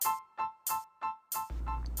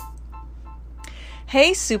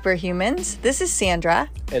Hey, superhumans. This is Sandra.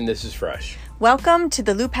 And this is Fresh. Welcome to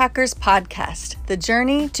the Loop Hackers Podcast, the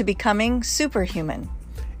journey to becoming superhuman.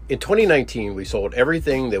 In 2019, we sold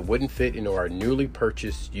everything that wouldn't fit into our newly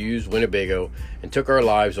purchased used Winnebago and took our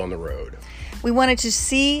lives on the road. We wanted to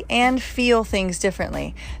see and feel things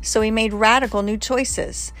differently, so we made radical new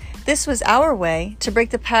choices. This was our way to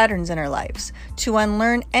break the patterns in our lives, to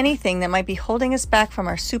unlearn anything that might be holding us back from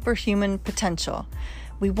our superhuman potential.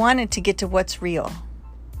 We wanted to get to what's real.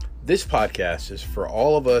 This podcast is for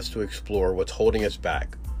all of us to explore what's holding us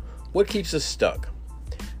back, what keeps us stuck,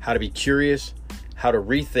 how to be curious, how to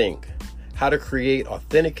rethink, how to create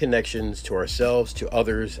authentic connections to ourselves, to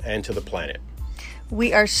others, and to the planet.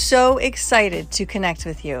 We are so excited to connect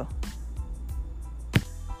with you.